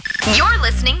You're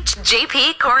listening to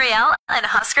JP, Coriel, and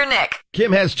Husker Nick.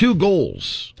 Kim has 2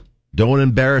 goals. Don't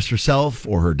embarrass herself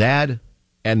or her dad,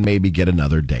 and maybe get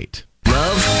another date.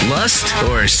 Love, lust,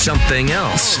 or something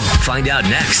else? Find out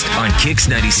next on Kix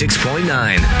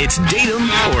 96.9. It's Date 'em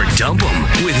or Dump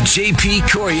 'em with JP,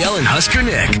 Coriel, and Husker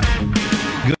Nick.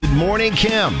 Good morning,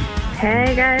 Kim.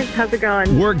 Hey guys, how's it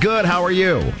going? We're good. How are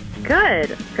you?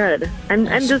 Good. I'm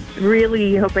just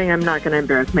really hoping I'm not going to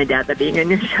embarrass my dad by being on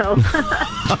your show.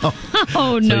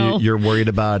 Oh, no. So you're worried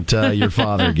about your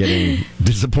father getting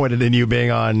disappointed in you being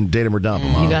on Date 'em or Dump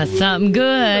 'em, huh? You got something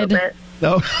good.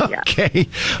 Oh, okay.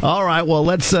 All right. Well,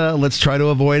 let's try to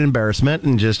avoid embarrassment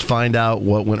and just find out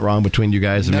what went wrong between you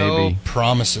guys, and no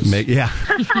promises.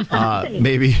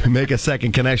 Maybe make a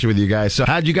second connection with you guys. So,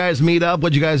 how'd you guys meet up?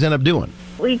 What'd you guys end up doing?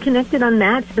 We connected on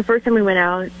Match. The first time we went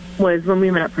out was when we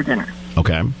went out for dinner.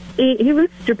 Okay. He was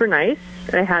super nice.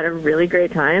 I had a really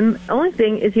great time. The only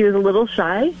thing is he was a little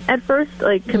shy at first,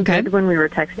 like compared to when we were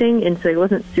texting, and so he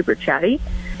wasn't super chatty.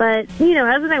 But, as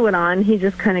the night went on, he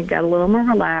just kind of got a little more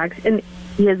relaxed. And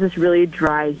he has this really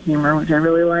dry humor, which I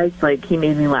really liked. Like, he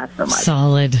made me laugh so much.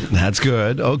 Solid. That's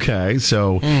good. Okay.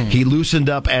 So he loosened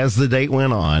up as the date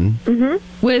went on. Mm-hmm.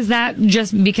 Was that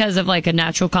just because of like a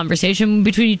natural conversation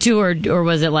between you two, or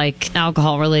was it like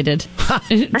alcohol related?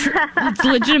 It's a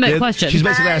legitimate question. She's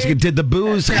basically asking, did the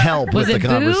booze help Was with it the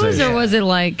conversation? booze or was it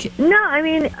like... No, I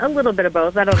mean, a little bit of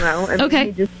both. I don't know. I mean,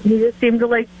 Okay. He just seemed to,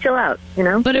 like, chill out,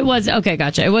 But it was... Okay,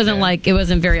 gotcha. It wasn't like... It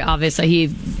wasn't very obvious that he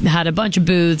had a bunch of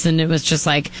booze and it was just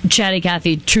like Chatty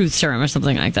Cathy truth serum or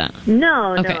something like that.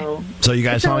 No, Okay. no. So you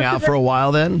guys hung out for a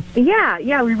while then?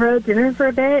 Yeah, we rode dinner for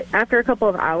a bit. After a couple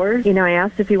of hours, I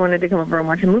asked if he wanted to come over and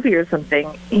watch a movie or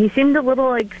something. He seemed a little,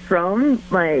 like, thrown,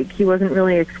 like he wasn't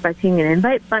really expecting an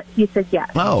invite, but he said yes.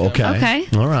 Oh, okay. Okay.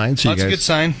 All right. So That's you a guys, good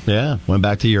sign. Yeah, went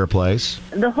back to your place.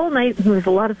 The whole night was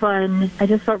a lot of fun. I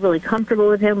just felt really comfortable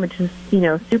with him, which is,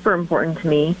 super important to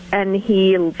me. And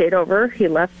he stayed over. He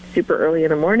left super early in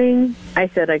the morning. I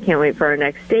said, I can't wait for our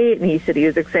next date. And he said he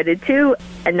was excited too.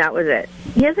 And that was it.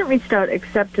 He hasn't reached out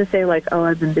except to say, like, oh,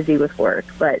 I've been busy with work.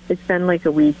 But it's been like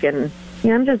a week, and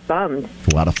I'm just bummed.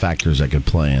 A lot of factors that could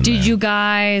play in Did there. you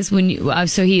guys, when you...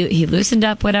 So he loosened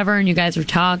up, whatever, and you guys were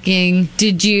talking.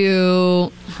 Did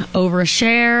you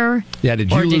overshare? Yeah, did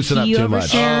you Or did loosen up he too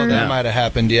much? overshare? Oh, that might have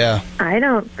happened, yeah. I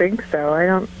don't think so.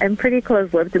 I'm pretty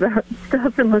close-lipped about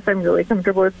stuff unless I'm really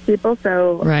comfortable with people.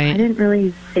 So Right. I didn't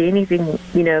really say anything,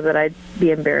 that I'd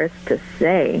be embarrassed to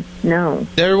say. No.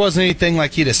 There wasn't anything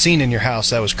like he'd have seen in your house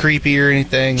that was creepy or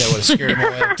anything that would have scared him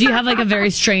away. Do you have like a very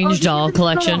strange doll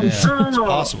collection? Yeah, it's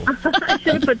possible. I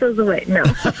should have put those away. No.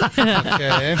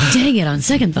 Okay. Dang it, on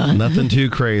second thought. Nothing too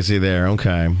crazy there.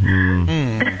 Okay.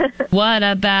 What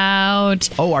about...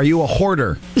 Oh, are you a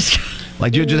hoarder?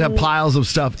 Like, you just have piles of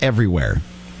stuff everywhere?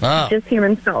 Oh. Just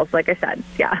human skulls, like I said.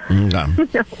 Yeah.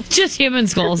 Okay. Just human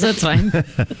skulls, that's fine.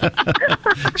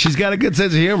 She's got a good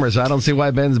sense of humor, so I don't see why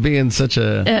Ben's being such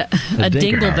a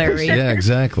dingleberry. Yeah,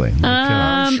 exactly. Okay.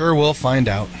 I'm sure we'll find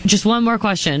out. Just one more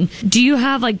question. Do you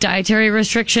have like dietary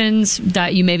restrictions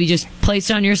that you maybe just placed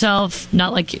on yourself?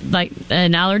 Not like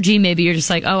an allergy. Maybe you're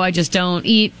just like, oh, I just don't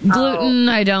eat gluten.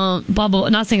 I don't blah, blah.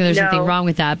 Not saying there's No. anything wrong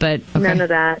with that, but okay. None of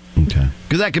that. Okay.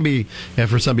 Because that can be,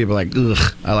 for some people, like, ugh,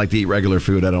 I like to eat regular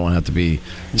food. I don't want to have to be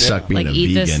stuck being Like a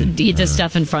eat vegan. this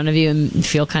stuff in front of you and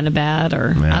feel kind of bad,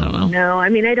 or Yeah. I don't know. No, I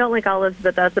mean, I don't like olives,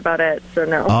 but that's about it. So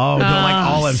no. Oh, don't like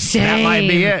olives. That might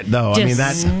be it, though. I mean,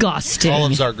 that's... disgusting.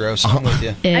 Olives are gross. I'm with you.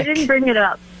 I didn't bring it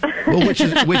up. Well, which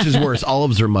is worse,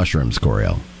 olives or mushrooms,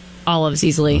 Coriel? Olives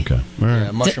easily. Okay. All right.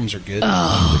 Yeah, mushrooms are good.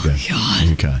 Okay.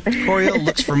 God. Okay. Coriel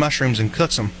looks for mushrooms and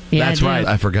cooks them. Yeah, That's dude. right.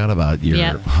 I forgot about your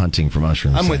Yeah. hunting for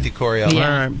mushrooms. I'm with you, Coriel. Yeah.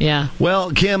 All right. Yeah. Well,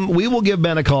 Kim, we will give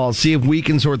Ben a call, see if we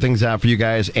can sort things out for you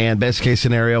guys. And best case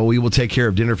scenario, we will take care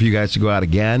of dinner for you guys to go out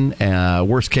again.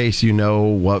 Worst case, you know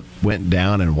what went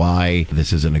down and why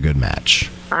this isn't a good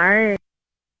match. All right.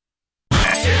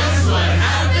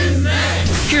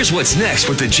 Here's what's next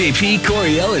with the JP,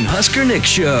 Coriel, and Husker Nick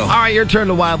show. All right, your turn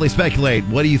to wildly speculate.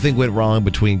 What do you think went wrong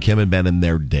between Kim and Ben and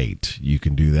their date? You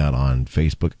can do that on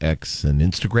Facebook, X, and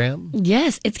Instagram.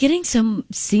 Yes, it's getting so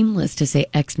seamless to say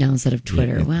X now instead of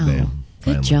Twitter. Yeah, Wow. they- Good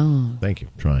finally. job. Thank you.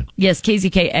 Trying. Yes,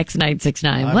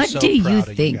 KZKX969. I'm What so do you proud of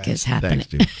you think guys. is happening? Thanks,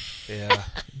 dude.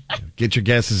 Yeah. Get your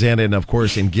guesses in, and of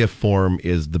course, in GIF form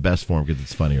is the best form because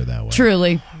it's funnier that way.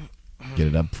 Truly. Get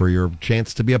it up for your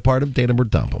chance to be a part of Date 'em or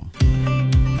Dump 'em.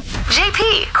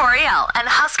 JP, Coriel, and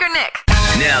Husker Nick.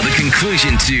 Now the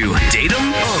conclusion to Date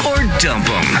 'em or Dump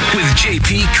 'em with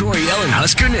JP, Coriel, and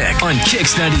Husker Nick on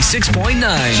Kix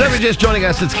 96.9. So if you're just joining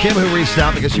us, it's Kim who reached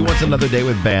out because she wants another date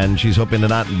with Ben. She's hoping to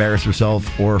not embarrass herself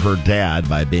or her dad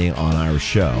by being on our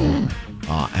show.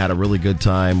 had a really good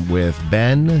time with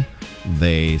Ben.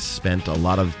 They spent a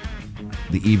lot of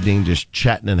the evening just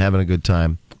chatting and having a good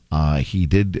time. He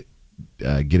did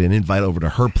get an invite over to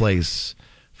her place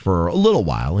for a little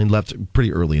while. He left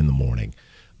pretty early in the morning,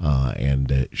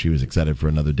 and she was excited for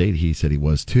another date. He said he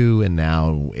was too, and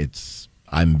now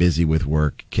I'm busy with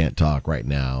work, can't talk right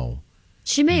now.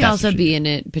 She may also be in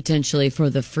it potentially for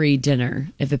the free dinner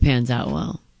if it pans out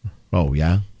well. Oh,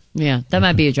 yeah? Yeah, that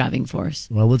might be a driving force.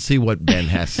 Well, let's see what Ben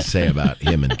has to say about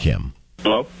him and Kim.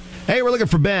 Hello? Hey, we're looking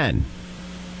for Ben.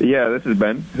 Yeah, this is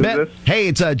Ben. Who's Ben. this? Hey,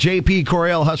 it's JP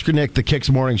Coriel, Husker Nick, the Kicks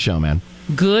Morning Show, man.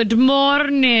 Good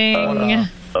morning.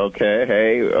 Okay,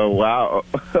 hey, wow.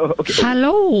 Okay.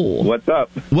 Hello. What's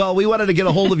up? Well, we wanted to get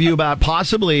a hold of you about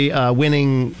possibly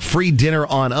winning free dinner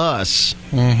on us.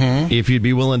 Mm-hmm. If you'd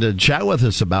be willing to chat with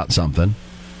us about something.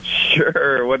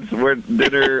 Sure. What's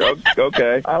dinner?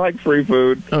 Okay. I like free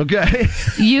food. Okay.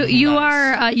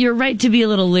 You're right to be a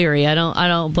little leery. I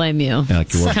don't blame you. Like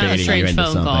It's kind of a strange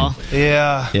phone call.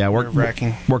 Yeah,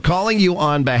 we're calling you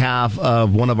on behalf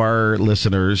of one of our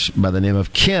listeners by the name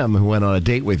of Kim, who went on a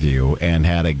date with you and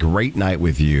had a great night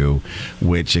with you,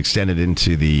 which extended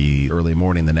into the early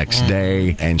morning the next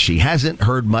day. And she hasn't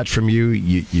heard much from you.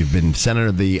 You've been sending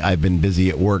her the "I've been busy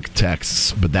at work"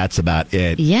 texts, but that's about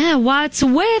it. Yeah, what's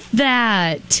with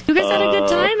that? You guys had a good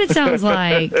time, it sounds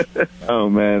like. Oh,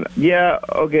 man. Yeah,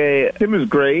 okay. Kim is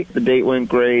great. The date went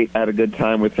great. I had a good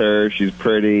time with her. She's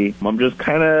pretty. I'm just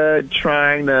kind of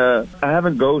trying to... I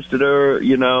haven't ghosted her,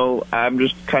 you know. I'm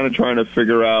just kind of trying to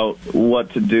figure out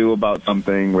what to do about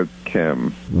something with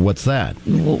Kim. What's that?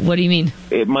 What do you mean?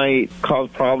 It might cause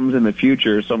problems in the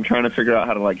future, so I'm trying to figure out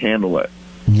how to, handle it.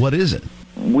 What is it?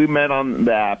 We met on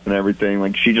the app and everything.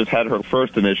 Like, she just had her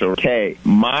first initial, K.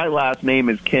 My last name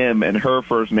is Kim, and her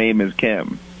first name is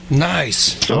Kim.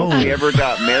 Nice. So if we ever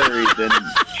got married, then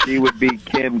she would be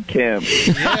Kim.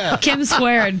 Yeah. Kim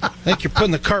squared. I think you're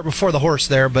putting the cart before the horse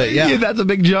there, but yeah. That's a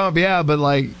big jump, yeah, but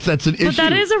that's an issue. But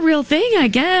that is a real thing, I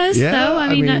guess. Yeah, though.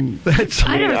 I mean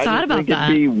I never thought about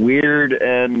that. It'd be weird,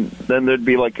 and then there'd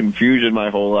be confusion my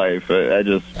whole life. I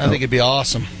think it'd be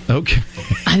awesome. Okay.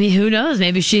 I mean, who knows?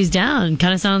 Maybe she's down.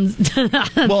 Kind of sounds.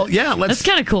 Well, yeah, that's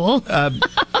kind of cool.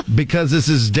 Because this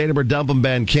is Datum or Dump 'Em,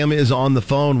 Ben. Kim is on the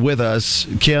phone with us.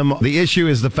 Kim, the issue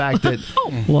is the fact that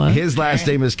What? his last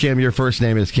name is Kim, your first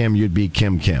name is Kim, you'd be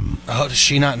Kim. Oh, does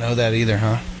she not know that either,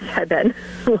 huh? Hi, Ben.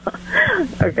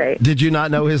 Okay. Did you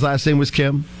not know his last name was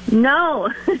Kim? No.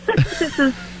 This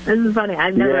is funny. I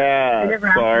never asked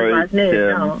sorry, his last name. Kim.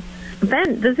 No.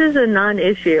 Ben, this is a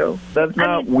non-issue. That's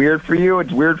not weird for you.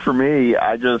 It's weird for me.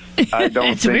 I don't it's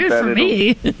think weird that for it'll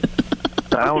me.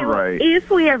 sound right.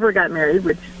 If we ever got married,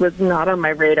 which was not on my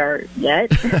radar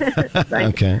yet,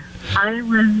 Okay. I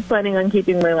was planning on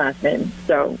keeping my last name.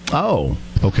 So. Oh,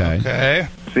 okay. Okay.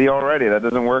 See, already, that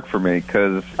doesn't work for me,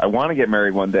 because I want to get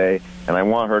married one day, and I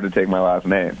want her to take my last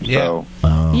name. Yeah. So.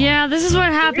 Yeah, this is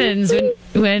what happens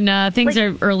when things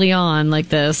are early on like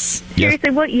this. Seriously,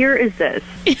 what year is this?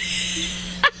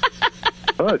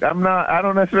 Look, I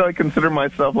don't necessarily consider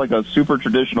myself a super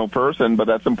traditional person, but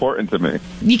that's important to me.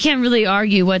 You can't really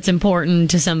argue what's important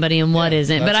to somebody and what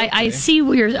isn't. But that's I okay. see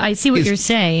what you're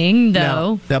saying,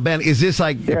 though. Now, Ben, is this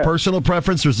a personal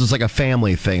preference, or is this a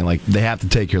family thing? They have to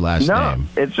take your last name?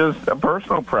 It's just a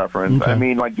personal preference. Okay. I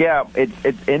mean,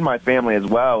 it's in my family as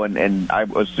well, and I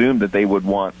assume that they would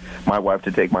want my wife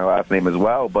to take my last name as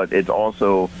well, but it's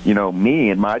also,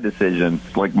 me and my decision.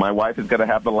 My wife is going to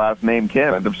have the last name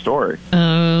Kim. End of story.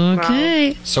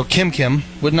 Okay. So Kim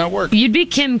would not work. You'd be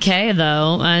Kim K,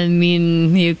 though. I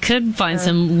mean, you could find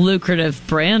some lucrative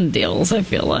brand deals, I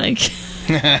feel like.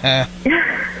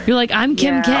 You're like, I'm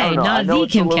Kim K, I not know the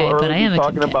it's Kim a little K, but early I am a Kim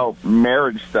talking K. about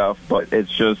marriage stuff, but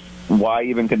it's just, why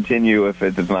even continue if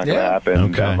it's not going to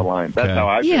happen down the line? That's how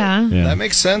I feel. Yeah. That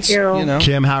makes sense.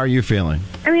 Kim, how are you feeling?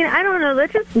 I mean, I don't know.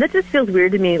 That just feels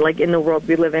weird to me, in the world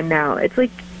we live in now. It's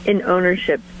an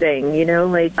ownership thing,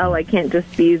 I can't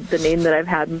just be the name that I've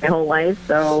had my whole life,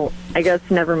 so I guess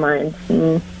never mind.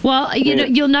 Well,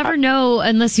 you'll never know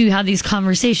unless you have these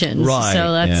conversations. Right,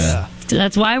 So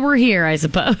that's why we're here, I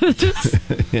suppose.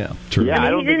 Yeah, true. Yeah, I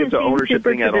don't think it's an ownership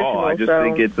thing at all. I just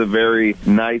think it's a very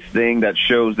nice thing that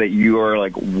shows that you are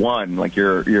one,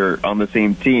 you're on the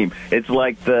same team. It's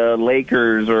like the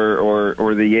Lakers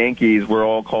or the Yankees were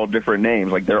all called different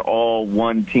names. They're all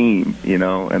one team,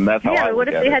 and that's how I what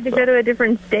look if at they it, had to go to a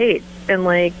different state and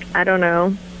I don't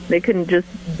know, they couldn't just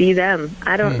be them?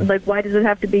 I don't why does it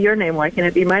have to be your name? Why can't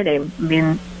it be my name? I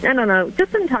mean, I don't know,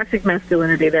 just some toxic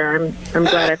masculinity there. I'm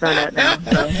glad I found out now.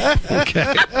 So.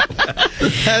 Okay.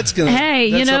 That's gonna. Hey,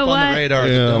 you that's know up what? On the radar,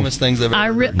 the dumbest things I've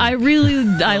ever heard.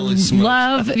 I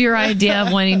love your idea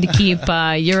of wanting to keep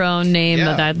your own name.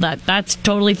 Yeah. That's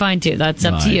totally fine too. That's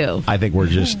up to you. I think we're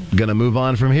just gonna move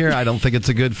on from here. I don't think it's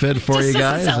a good fit for you guys.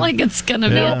 Doesn't sound like it's gonna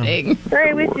be a thing. Sorry,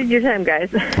 I wasted your time, guys.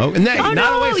 Oh, no,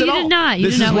 not a waste you at all. did not. You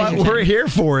This did is not what waste your we're time. here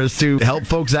for: is to help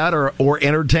folks out or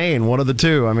entertain. One of the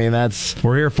two. I mean, that's what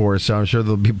we're here for. So I'm sure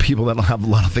there'll be people that'll have a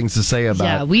lot of things to say about.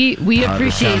 Yeah, we this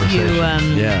appreciate you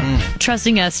conversation.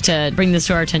 trusting us to bring this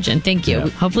to our attention. Thank you. Yeah.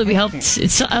 Hopefully we helped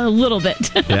a little bit.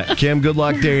 Yeah, Kim, good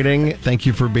luck dating. Thank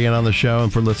you for being on the show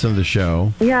and for listening to the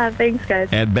show. Yeah, thanks, guys.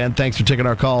 And Ben, thanks for taking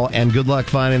our call, and good luck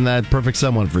finding that perfect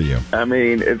someone for you. I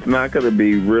mean, it's not going to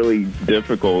be really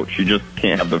difficult. She just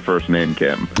can't have the first name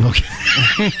Kim. Okay.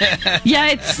 Yeah,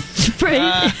 it's pretty.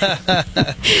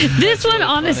 This one,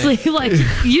 honestly, like,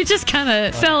 you just kind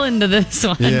of fell into this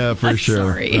one. Yeah, for I'm sure.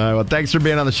 Sorry. All right, well, thanks for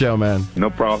being on the show, man. No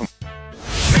problem.